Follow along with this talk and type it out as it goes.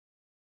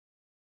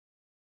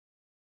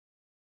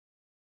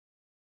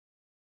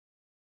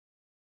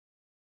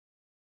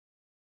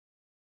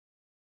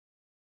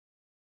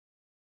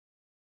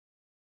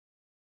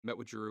Met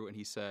with Drew, and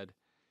he said,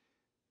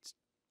 it's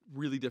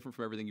really different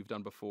from everything you've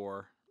done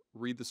before.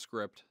 Read the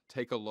script,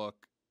 take a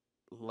look,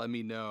 let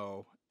me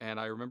know. And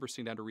I remember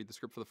sitting down to read the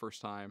script for the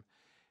first time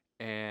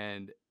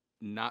and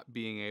not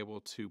being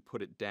able to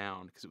put it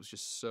down because it was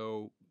just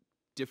so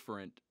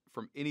different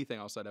from anything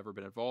else I'd ever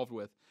been involved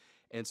with,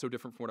 and so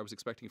different from what I was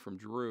expecting from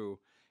Drew.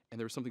 And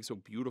there was something so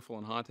beautiful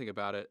and haunting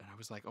about it. And I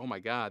was like, oh my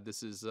God,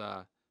 this is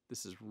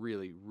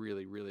really,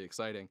 really, really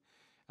exciting.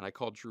 And I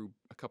called Drew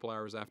a couple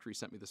hours after he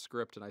sent me the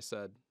script, and I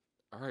said,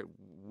 all right,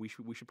 we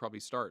should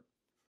probably start.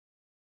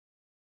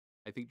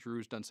 I think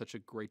Drew's done such a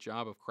great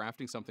job of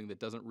crafting something that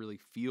doesn't really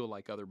feel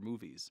like other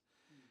movies.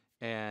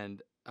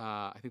 And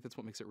I think that's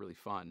what makes it really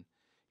fun.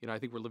 You know, I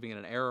think we're living in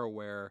an era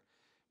where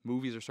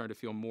movies are starting to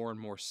feel more and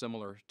more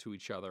similar to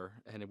each other,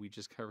 and we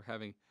just are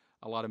having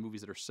a lot of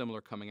movies that are similar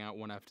coming out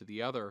one after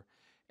the other.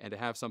 And to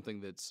have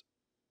something that's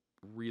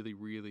really,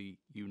 really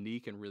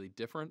unique and really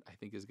different, I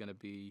think is going to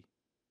be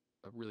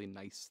a really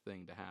nice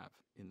thing to have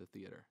in the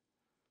theater.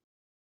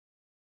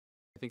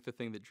 I think the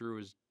thing that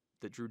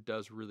Drew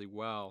does really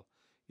well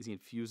is he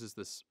infuses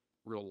this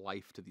real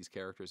life to these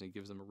characters, and he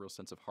gives them a real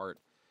sense of heart.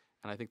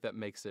 And I think that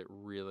makes it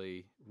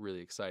really,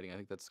 really exciting. I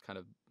think that's kind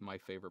of my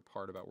favorite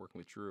part about working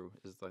with Drew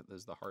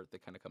is the heart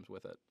that kind of comes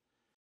with it.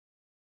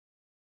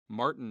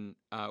 Martin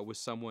was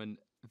someone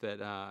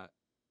that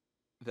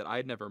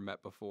I'd never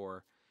met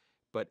before,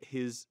 but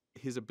his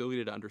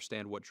ability to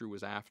understand what Drew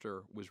was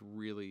after was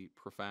really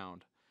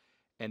profound.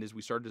 And as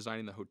we started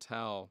designing the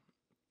hotel,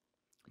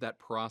 that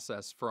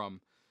process from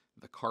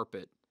the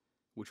carpet,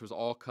 which was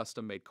all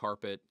custom-made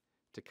carpet,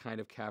 to kind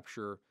of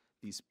capture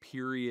these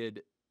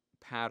period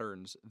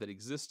patterns that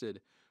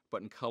existed,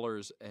 but in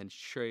colors and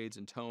shades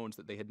and tones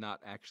that they had not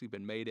actually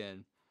been made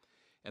in.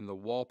 And the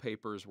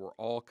wallpapers were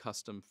all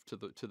custom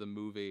to the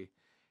movie.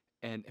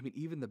 And I mean,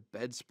 even the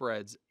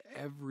bedspreads,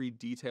 every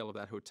detail of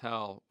that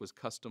hotel was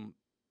custom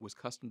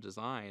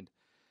designed,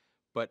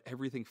 but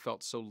everything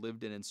felt so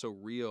lived in and so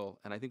real.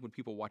 And I think when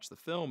people watch the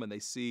film and they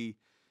see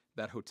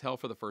that hotel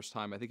for the first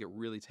time, I think it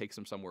really takes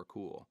them somewhere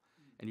cool.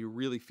 And you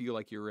really feel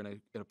like you're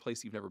in a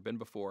place you've never been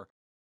before.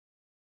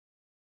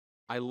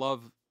 I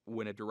love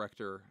when a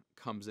director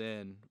comes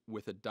in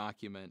with a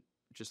document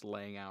just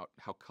laying out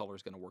how color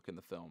is going to work in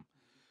the film.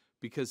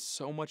 Because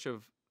so much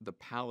of the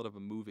palette of a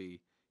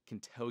movie can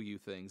tell you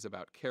things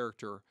about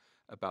character,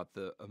 about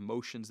the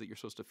emotions that you're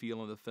supposed to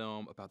feel in the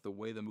film, about the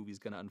way the movie's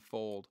going to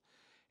unfold.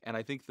 And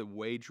I think the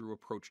way Drew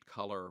approached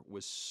color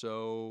was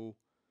so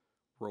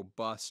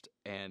robust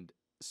and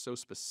so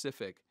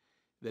specific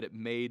that it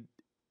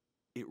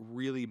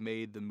really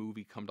made the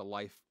movie come to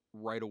life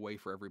right away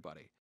for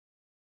everybody.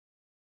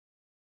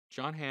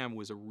 Jon Hamm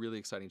was a really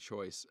exciting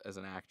choice as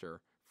an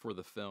actor for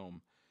the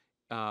film.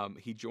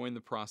 He joined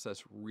the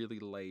process really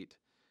late,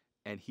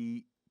 and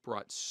he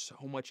brought so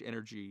much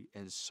energy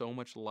and so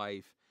much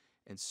life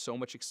and so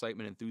much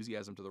excitement and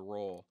enthusiasm to the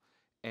role.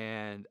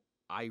 And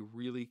I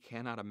really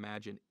cannot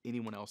imagine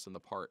anyone else in the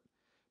part,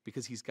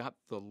 because he's got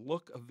the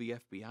look of the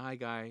FBI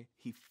guy.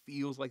 He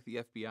feels like the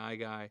FBI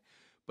guy,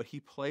 but he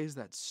plays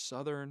that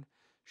southern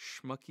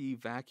schmucky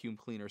vacuum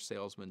cleaner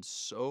salesman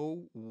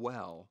so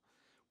well,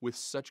 with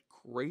such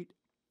great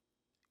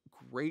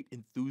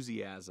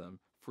enthusiasm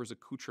for his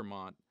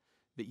accoutrement,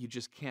 that you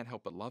just can't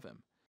help but love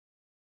him.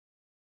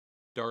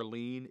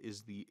 Darlene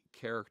is the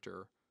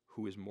character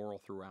who is moral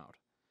throughout.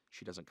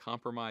 She doesn't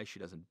compromise, she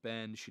doesn't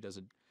bend, she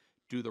doesn't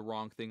do the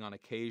wrong thing on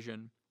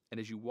occasion. And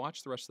as you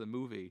watch the rest of the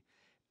movie,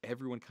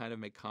 everyone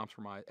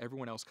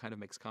else kind of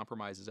makes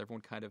compromises,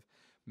 everyone kind of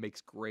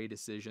makes gray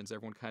decisions,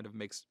 everyone kind of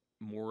makes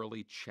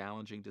morally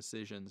challenging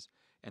decisions,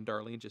 and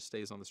Darlene just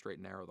stays on the straight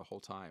and narrow the whole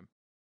time.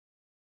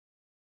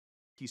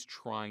 He's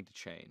trying to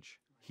change.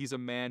 He's a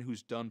man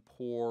who's done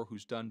poor,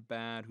 who's done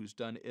bad, who's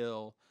done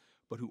ill,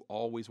 but who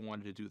always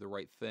wanted to do the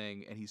right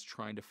thing, and he's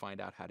trying to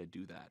find out how to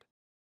do that.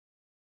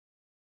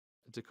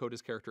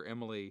 Dakota's character,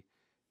 Emily,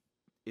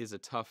 is a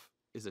tough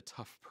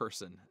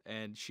person,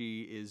 and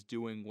she is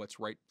doing what's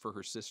right for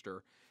her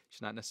sister.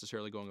 She's not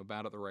necessarily going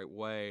about it the right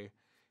way,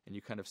 and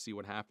you kind of see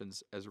what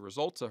happens as a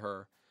result to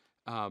her,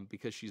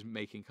 because she's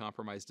making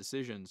compromised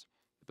decisions.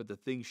 But the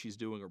things she's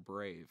doing are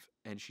brave,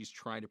 and she's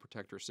trying to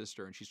protect her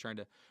sister, and she's trying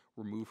to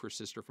remove her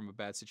sister from a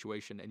bad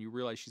situation. And you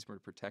realize she's been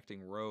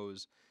protecting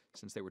Rose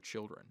since they were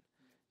children,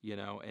 you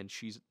know, and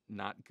she's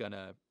not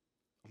gonna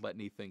let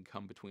anything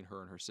come between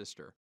her and her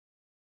sister.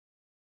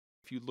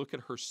 If you look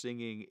at her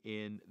singing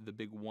in the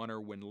big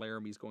oneer when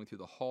Laramie's going through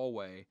the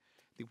hallway,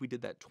 I think we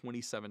did that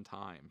 27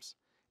 times,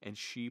 and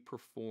she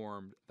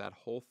performed that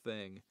whole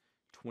thing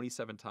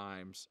 27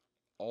 times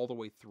all the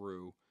way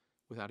through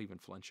without even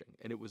flinching.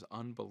 And it was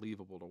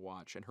unbelievable to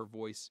watch. And her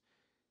voice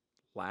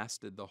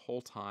lasted the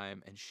whole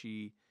time, and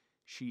she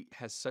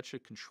has such a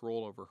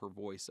control over her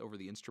voice, over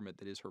the instrument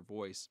that is her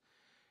voice,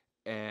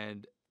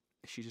 and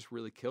she just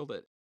really killed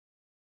it.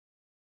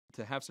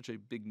 To have such a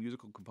big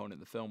musical component in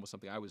the film was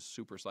something I was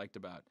super psyched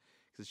about,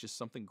 because it's just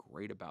something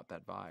great about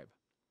that vibe.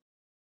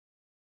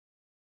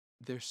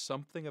 There's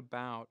something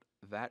about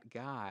that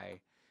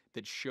guy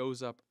that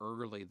shows up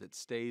early, that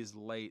stays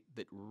late,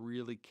 that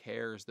really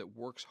cares, that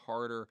works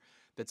harder,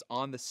 that's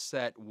on the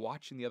set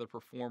watching the other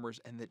performers,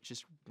 and that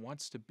just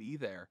wants to be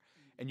there.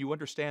 And you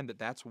understand that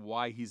that's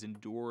why he's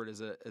endured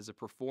as a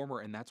performer,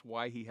 and that's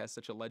why he has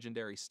such a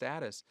legendary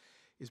status,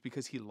 is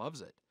because he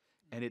loves it.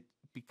 And it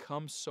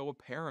becomes so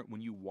apparent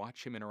when you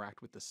watch him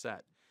interact with the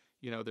set.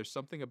 You know, there's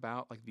something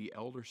about like the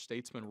elder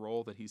statesman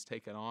role that he's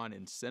taken on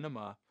in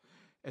cinema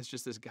as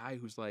just this guy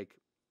who's like,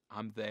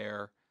 I'm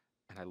there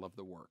and I love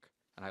the work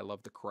and I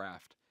love the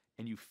craft.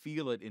 And you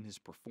feel it in his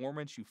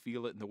performance. You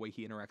feel it in the way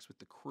he interacts with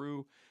the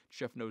crew.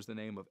 Jeff knows the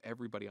name of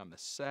everybody on the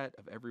set,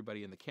 of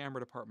everybody in the camera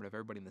department, of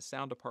everybody in the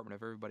sound department,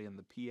 of everybody in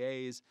the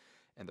PAs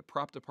and the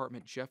prop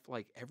department. Jeff,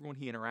 like everyone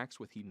he interacts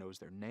with, he knows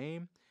their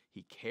name.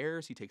 He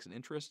cares. He takes an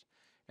interest.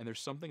 And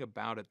there's something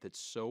about it that's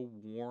so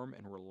warm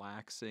and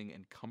relaxing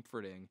and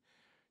comforting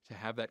to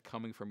have that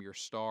coming from your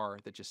star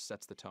that just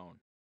sets the tone.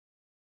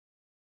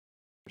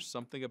 There's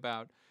something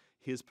about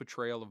his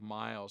portrayal of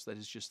Miles that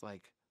is just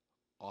like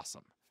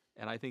awesome.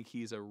 And I think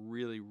he's a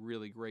really,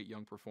 really great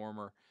young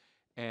performer.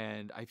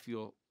 And I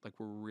feel like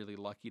we're really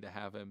lucky to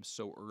have him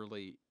so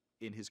early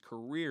in his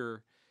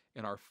career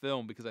in our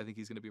film, because I think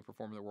he's going to be a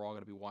performer that we're all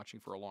going to be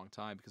watching for a long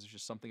time, because there's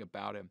just something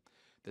about him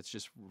that's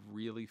just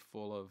really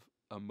full of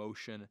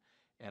emotion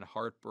and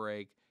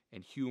heartbreak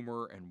and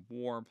humor and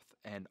warmth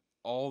and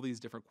all these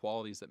different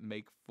qualities that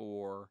make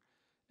for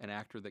an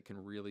actor that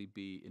can really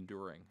be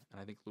enduring. And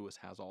I think Lewis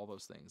has all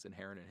those things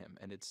inherent in him,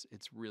 and it's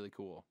really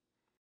cool.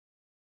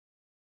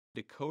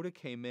 Dakota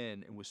came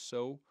in and was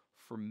so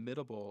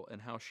formidable in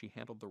how she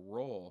handled the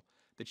role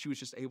that she was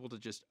just able to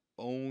just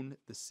own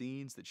the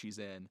scenes that she's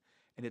in,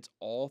 and it's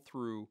all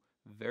through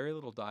very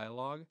little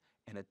dialogue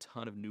and a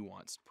ton of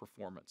nuanced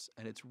performance.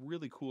 And it's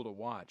really cool to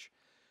watch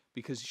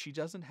because she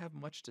doesn't have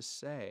much to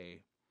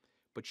say,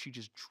 but she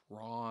just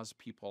draws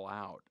people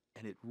out,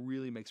 and it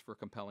really makes for a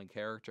compelling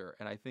character.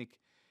 And I think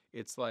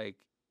it's like,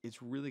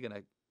 it's really going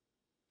to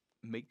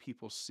make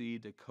people see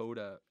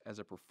Dakota as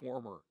a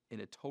performer in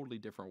a totally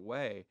different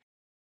way.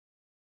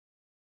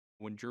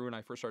 When Drew and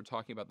I first started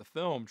talking about the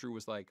film, Drew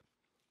was like,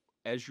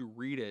 as you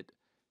read it,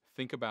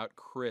 think about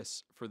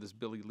Chris for this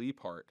Billy Lee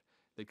part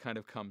that kind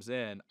of comes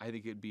in. I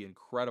think it'd be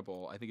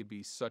incredible. I think it'd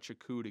be such a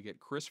coup to get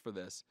Chris for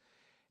this.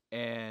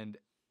 And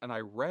I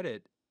read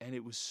it, and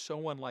it was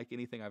so unlike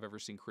anything I've ever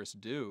seen Chris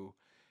do,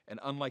 and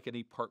unlike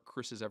any part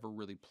Chris has ever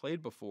really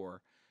played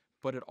before.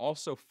 But it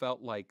also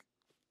felt like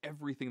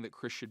everything that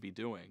Chris should be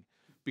doing,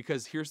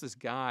 because here's this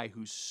guy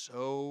who's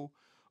so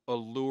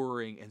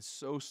alluring and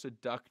so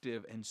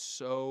seductive and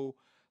so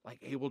like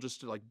able just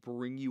to like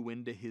bring you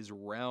into his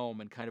realm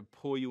and kind of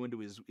pull you into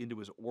his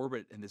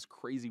orbit and this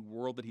crazy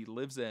world that he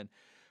lives in.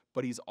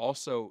 But he's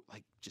also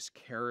like just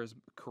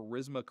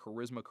charisma.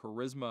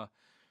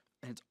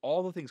 And it's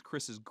all the things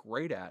Chris is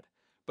great at,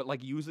 but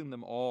like using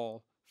them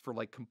all for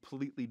like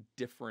completely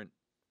different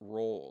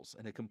roles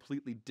and a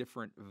completely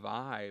different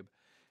vibe.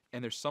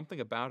 And there's something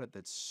about it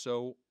that's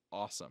so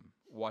awesome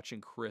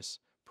watching Chris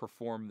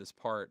perform this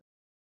part.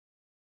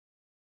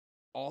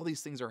 All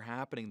these things are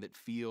happening that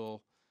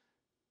feel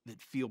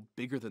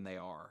bigger than they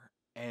are.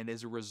 And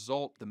as a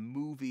result, the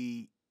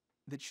movie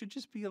that should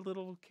just be a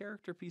little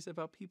character piece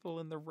about people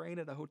in the rain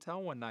at a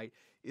hotel one night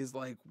is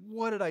like,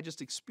 what did I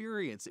just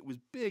experience? It was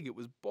big, it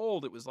was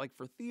bold, it was like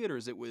for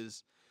theaters, it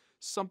was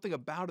something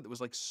about it that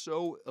was like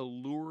so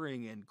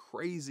alluring and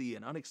crazy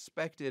and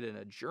unexpected and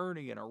a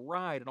journey and a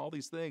ride and all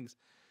these things.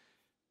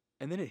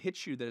 And then it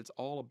hits you that it's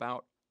all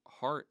about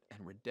heart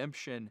and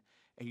redemption,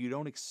 and you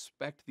don't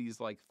expect these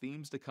like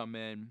themes to come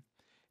in.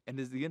 And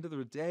at the end of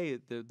the day,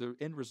 the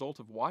end result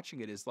of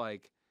watching it is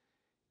like,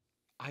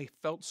 I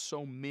felt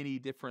so many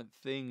different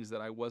things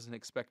that I wasn't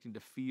expecting to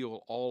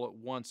feel all at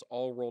once,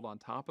 all rolled on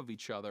top of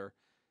each other.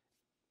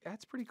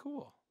 That's pretty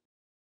cool.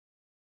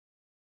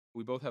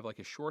 We both have like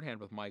a shorthand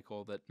with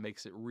Michael that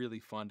makes it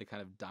really fun to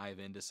kind of dive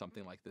into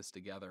something like this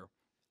together.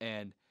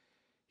 And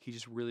he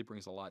just really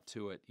brings a lot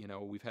to it. You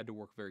know, we've had to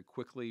work very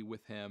quickly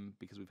with him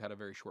because we've had a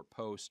very short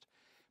post,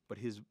 but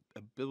his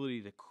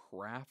ability to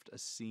craft a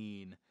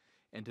scene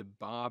and to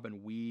bob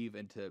and weave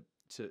and to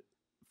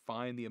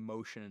find the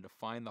emotion and to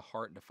find the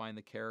heart and to find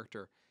the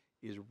character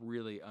is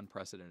really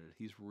unprecedented.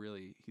 He's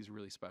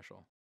really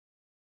special.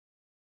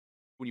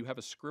 When you have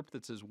a script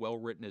that's as well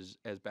written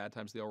as Bad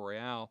Times at the El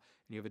Royale,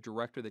 and you have a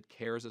director that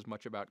cares as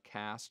much about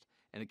cast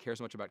and it cares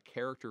as much about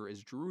character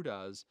as Drew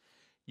does,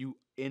 you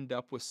end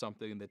up with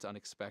something that's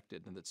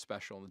unexpected and that's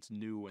special and that's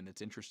new and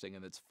that's interesting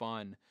and that's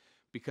fun,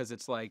 because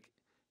it's like,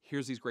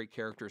 here's these great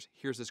characters,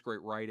 here's this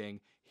great writing,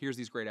 here's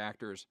these great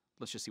actors,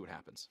 let's just see what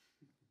happens.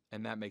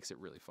 And that makes it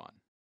really fun.